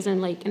marriage wasn't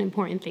like an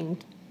important thing.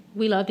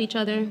 We loved each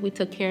other, we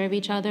took care of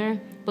each other,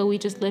 but we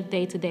just lived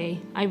day to day.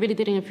 I really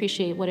didn't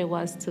appreciate what it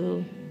was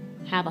to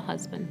have a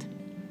husband.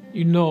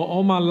 You know,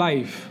 all my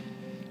life,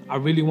 I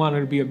really wanted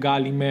to be a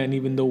godly man,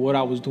 even though what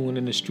I was doing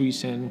in the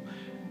streets and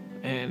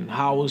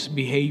how I was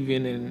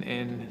behaving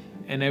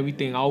and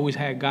everything. I always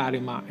had God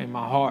in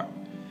my heart.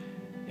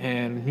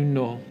 And, you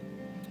know,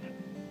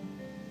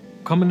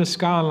 coming to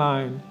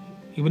Skyline,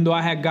 even though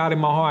I had God in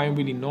my heart, I didn't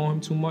really know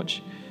him too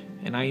much,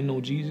 and I didn't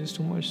know Jesus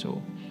too much,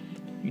 so,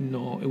 you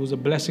know, it was a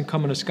blessing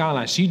coming to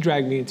Skyline. She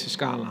dragged me into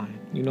Skyline,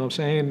 you know what I'm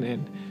saying?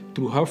 And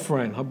through her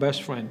friend, her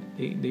best friend,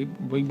 they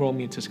brought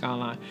me into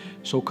Skyline.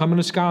 So coming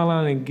to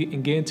Skyline and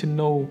getting to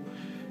know,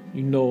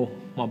 you know,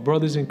 my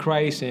brothers in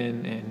Christ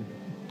and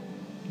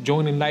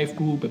joining life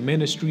group and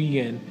ministry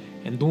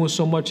and doing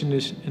so much in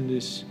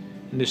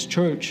this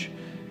church,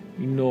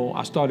 you know,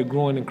 I started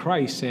growing in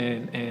Christ.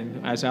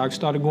 And as I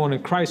started growing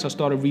in Christ, I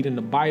started reading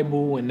the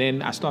Bible, and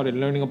then I started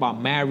learning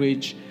about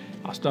marriage.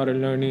 I started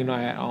learning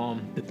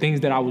the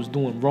things that I was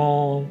doing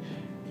wrong,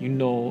 you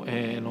know,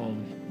 and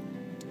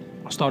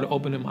I started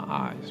opening my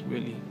eyes,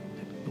 really.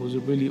 It was a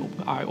really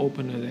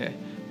eye-opener that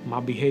my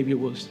behavior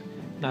was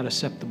not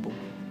acceptable.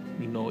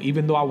 You know,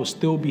 even though I was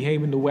still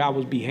behaving the way I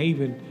was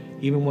behaving,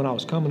 even when I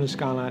was coming to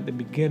Skyline at the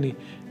beginning,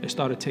 it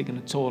started taking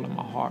a toll on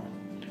my heart.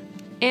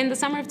 In the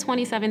summer of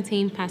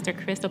 2017, Pastor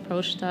Chris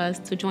approached us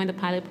to join the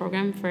pilot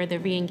program for the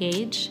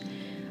Re-Engage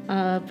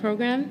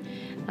program.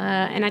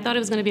 And I thought it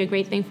was going to be a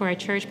great thing for our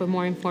church, but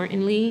more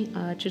importantly,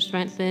 to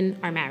strengthen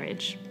our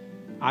marriage.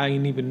 I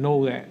didn't even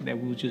know that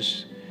we were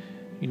just,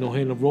 you know,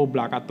 hitting a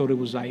roadblock. I thought it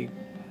was like,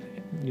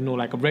 you know,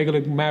 like a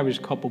regular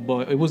marriage couple,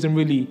 but it wasn't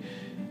really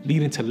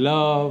leading to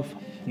love,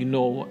 you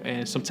know,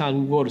 and sometimes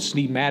we would go to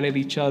sleep mad at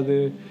each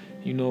other.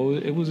 You know,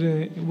 it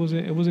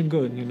wasn't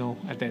good, you know,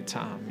 at that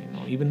time. You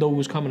know, even though we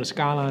was coming to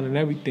Skyline and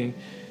everything,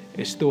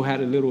 it still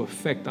had a little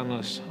effect on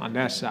us on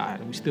that side,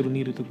 and we still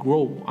needed to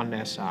grow on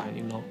that side,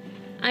 you know.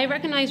 I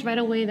recognized right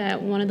away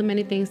that one of the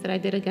many things that I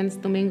did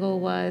against Domingo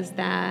was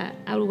that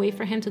I would wait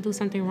for him to do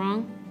something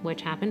wrong,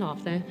 which happened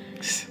often,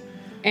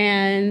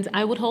 and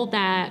I would hold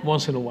that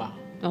once in a while.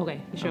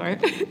 Okay, sure.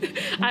 Okay.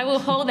 I will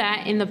hold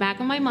that in the back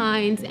of my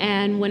mind,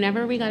 and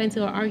whenever we got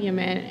into an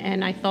argument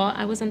and I thought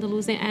I was on the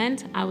losing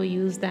end, I would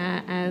use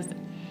that as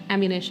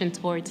ammunition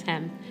towards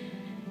him.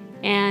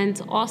 And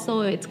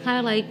also, it's kind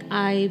of like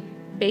I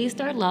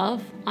based our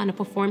love on a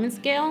performance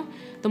scale.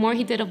 The more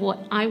he did of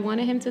what I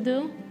wanted him to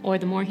do, or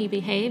the more he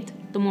behaved,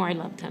 the more I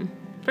loved him.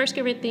 1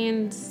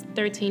 Corinthians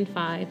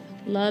 13:5,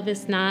 love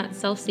is not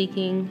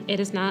self-seeking, it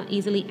is not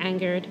easily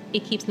angered,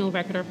 it keeps no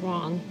record of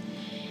wrong.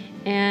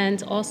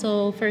 And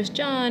also 1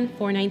 John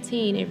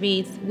 4:19, it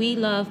reads, we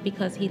love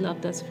because he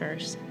loved us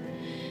first.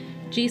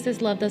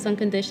 Jesus loved us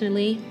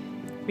unconditionally,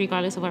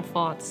 regardless of our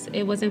faults.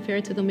 It wasn't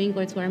fair to Domingo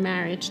or to our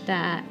marriage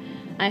that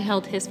I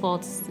held his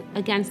faults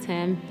against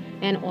him,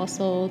 and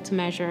also to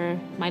measure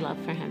my love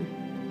for him.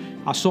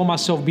 I saw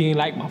myself being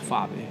like my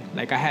father.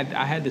 Like I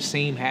had the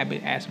same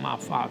habit as my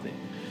father,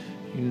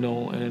 you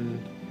know, and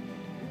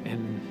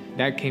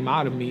that came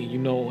out of me, you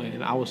know,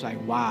 and I was like,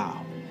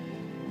 wow.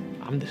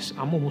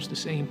 I'm almost the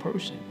same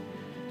person,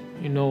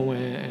 you know,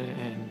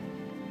 and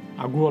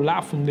I grew a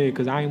lot from there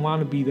because I didn't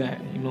want to be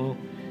that, you know.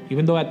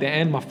 Even though at the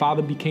end my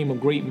father became a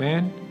great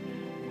man,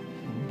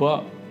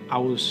 but I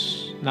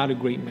was not a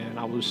great man.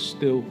 I was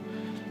still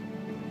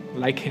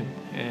like him,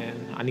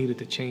 and I needed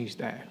to change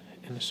that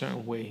in a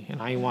certain way.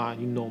 And I didn't want,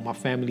 you know, my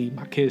family,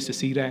 my kids to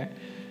see that.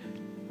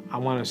 I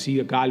want to see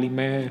a godly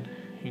man,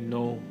 you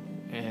know,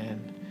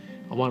 and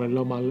I want to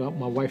love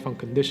my wife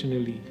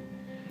unconditionally.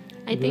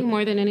 I think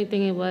more than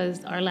anything, it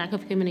was our lack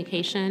of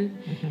communication.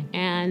 Mm-hmm.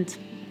 And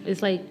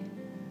it's like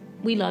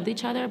we loved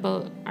each other,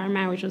 but our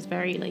marriage was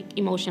very like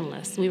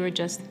emotionless. We were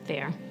just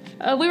there.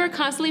 We were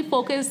constantly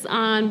focused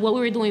on what we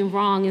were doing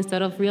wrong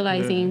instead of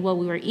realizing what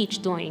we were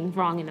each doing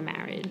wrong in the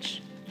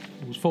marriage.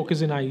 We was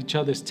focusing on each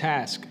other's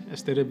task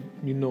instead of,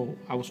 you know,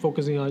 I was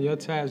focusing on your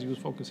task, you was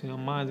focusing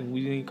on mine, and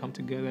we didn't come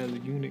together as a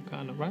unit,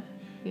 kind of, right?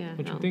 Yeah,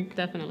 What you think?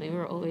 Definitely. We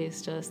were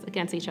always just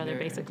against each other,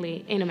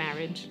 basically, in a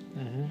marriage.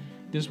 Mm-hmm.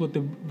 This is what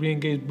the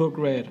Re-Engage book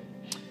read.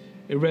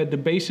 It read, the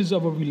basis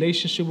of a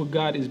relationship with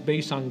God is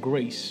based on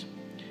grace.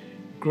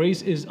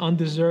 Grace is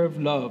undeserved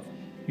love.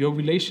 Your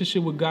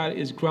relationship with God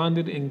is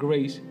grounded in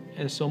grace,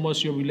 and so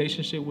must your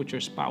relationship with your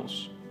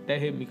spouse. That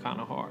hit me kind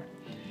of hard.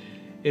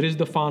 It is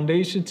the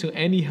foundation to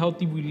any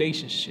healthy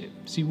relationship.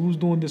 See, we was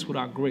doing this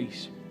without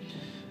grace.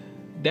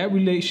 That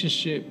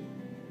relationship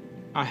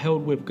I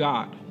held with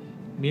God.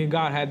 Me and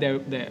God had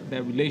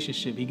that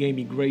relationship. He gave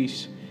me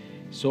grace.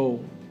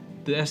 So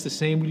that's the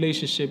same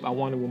relationship I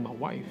wanted with my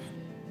wife.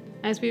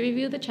 As we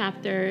reviewed the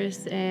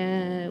chapters,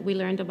 we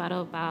learned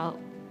about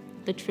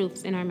the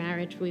truths in our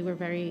marriage.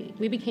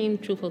 We became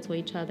truthful to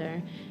each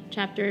other.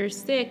 Chapter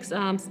 6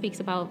 speaks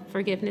about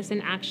forgiveness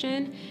in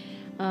action.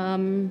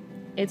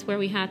 It's where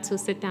we had to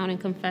sit down and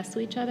confess to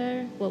each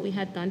other what we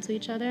had done to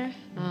each other.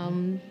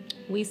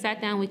 We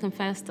sat down, we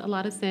confessed a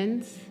lot of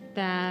sins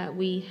that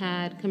we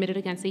had committed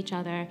against each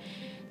other,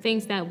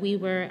 things that we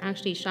were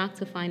actually shocked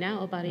to find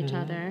out about each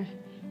other.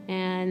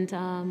 And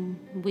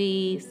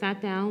we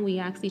sat down, we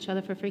asked each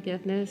other for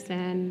forgiveness,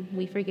 and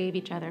we forgave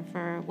each other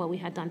for what we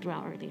had done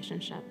throughout our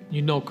relationship.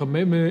 You know,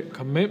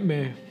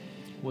 commitment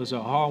was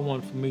a hard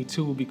one for me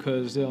too,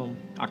 because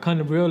I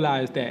kind of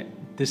realized that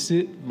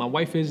my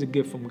wife is a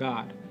gift from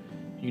God.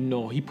 You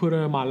know, he put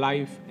her in my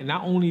life, and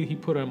not only he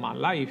put her in my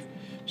life,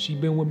 she's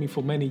been with me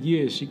for many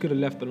years. She could have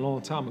left a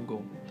long time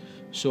ago.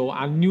 So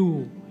I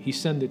knew he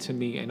sent it to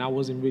me, and I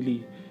wasn't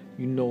really,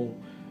 you know,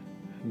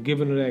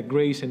 giving her that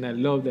grace and that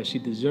love that she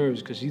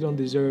deserves, because she don't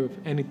deserve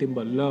anything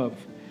but love,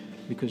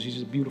 because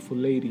she's a beautiful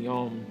lady.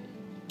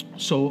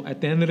 So at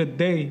the end of the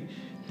day,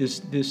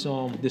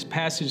 this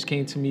passage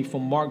came to me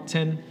from Mark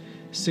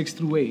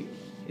 10:6-8.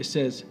 It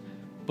says,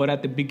 "But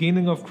at the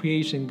beginning of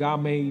creation,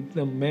 God made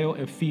them male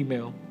and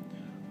female.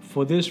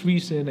 For this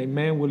reason, a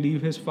man will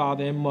leave his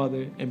father and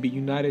mother and be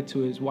united to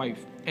his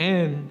wife,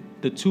 and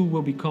the two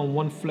will become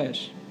one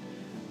flesh.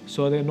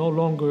 So they're no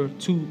longer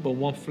two, but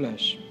one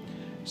flesh."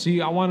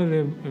 See, I wanted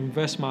to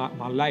invest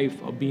my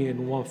life of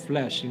being one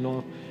flesh, you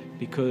know,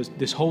 because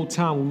this whole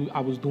time I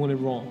was doing it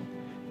wrong.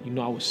 You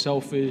know, I was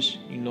selfish,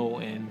 you know,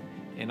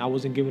 and I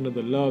wasn't giving her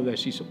the love that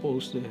she's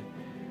supposed to,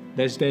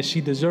 that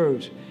she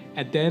deserves.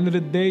 At the end of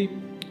the day,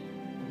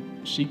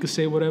 she could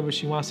say whatever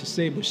she wants to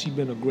say, but she's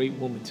been a great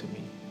woman to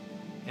me.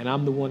 And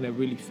I'm the one that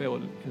really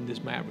failed in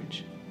this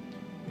marriage,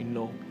 you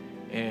know.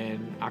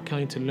 And I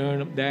came to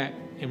learn that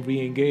and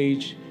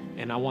re-engage,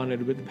 and I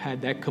wanted to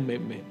have that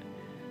commitment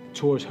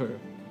towards her,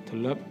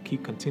 to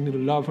continue to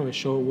love her and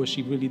show her what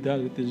she really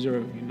does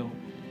deserve, you know.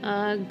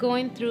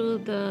 Going through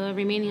the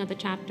remaining of the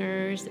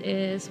chapters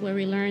is where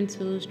we learn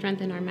to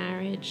strengthen our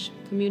marriage,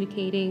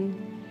 communicating,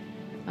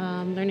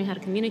 learning how to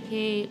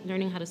communicate,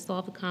 learning how to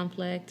solve a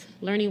conflict,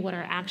 learning what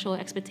our actual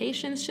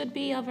expectations should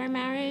be of our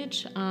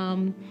marriage,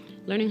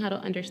 learning how to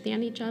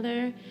understand each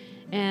other,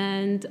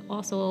 and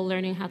also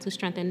learning how to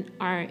strengthen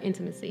our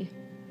intimacy.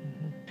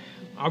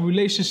 Our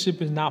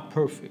relationship is not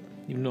perfect.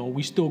 You know,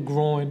 we still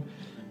growing.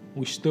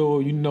 We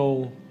still, you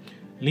know,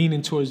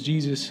 leaning towards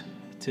Jesus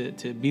to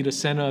be the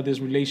center of this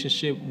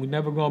relationship. We're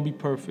never gonna be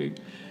perfect,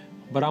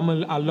 but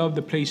I love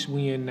the place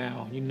we in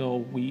now. You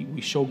know, we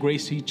show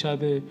grace to each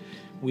other.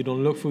 We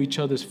don't look for each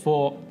other's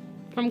fault.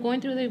 From going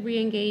through the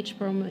Re-Engage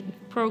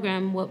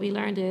program, what we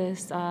learned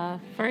is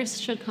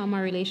first should come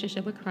our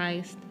relationship with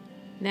Christ,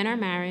 then our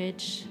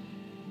marriage,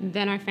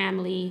 then our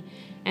family,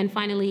 and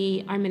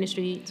finally our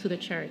ministry to the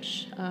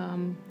church.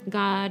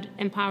 God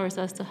empowers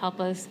us to help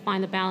us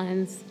find the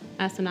balance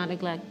as to not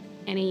neglect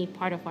any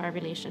part of our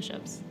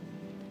relationships.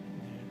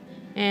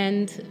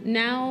 And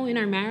now in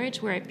our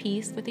marriage, we're at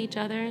peace with each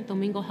other.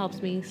 Domingo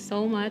helps me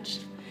so much.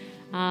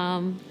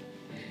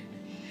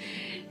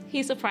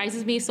 He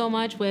surprises me so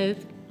much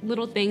with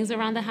little things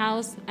around the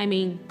house. I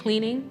mean,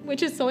 cleaning,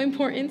 which is so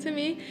important to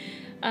me.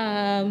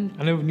 I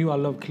never knew I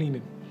loved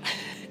cleaning.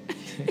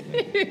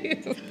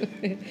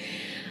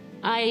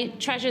 I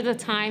treasure the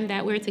time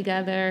that we're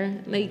together.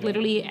 Like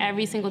literally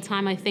every single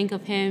time I think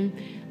of him,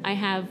 I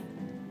have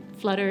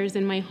flutters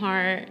in my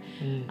heart.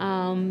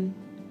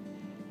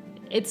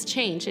 It's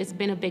changed. It's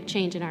been a big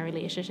change in our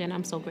relationship, and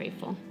I'm so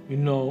grateful. You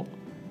know,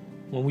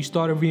 when we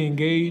started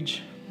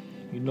Re-Engage,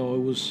 you know, it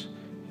was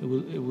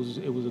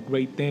a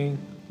great thing.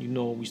 You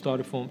know, we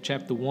started from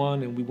chapter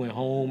 1 and we went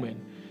home, and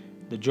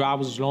the drive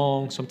was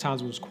long.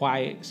 Sometimes it was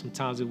quiet.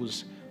 Sometimes it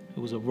was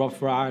a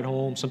rough ride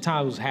home.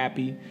 Sometimes it was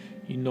happy.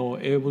 You know,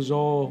 it was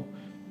all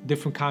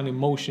different kind of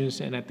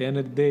emotions. And at the end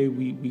of the day,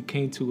 we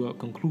came to a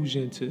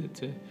conclusion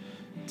to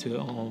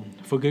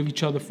forgive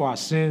each other for our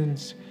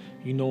sins,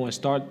 you know, and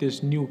start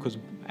this new. Because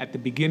at the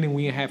beginning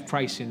we didn't have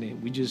Christ in it.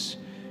 We just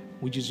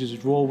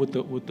roll with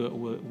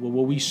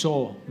what we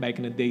saw back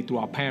in the day through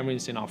our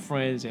parents and our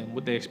friends and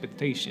with their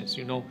expectations,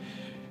 you know.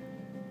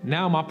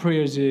 Now my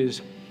prayers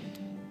is,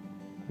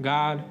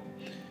 God,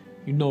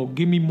 you know,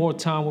 give me more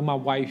time with my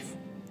wife.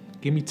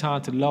 Give me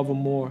time to love her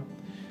more.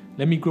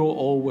 Let me grow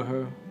old with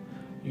her.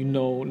 You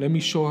know, let me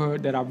show her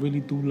that I really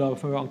do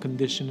love her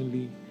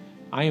unconditionally.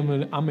 I'm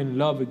in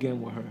love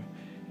again with her.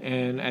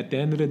 And at the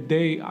end of the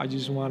day, I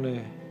just want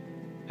to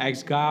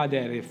ask God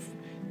that if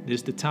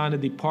there's the time to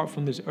depart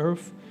from this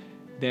earth,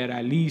 that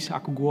at least I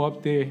could go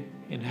up there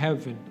in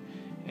heaven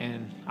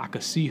and I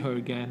could see her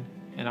again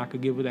and I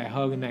could give her that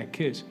hug and that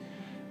kiss,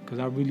 because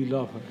I really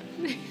love her.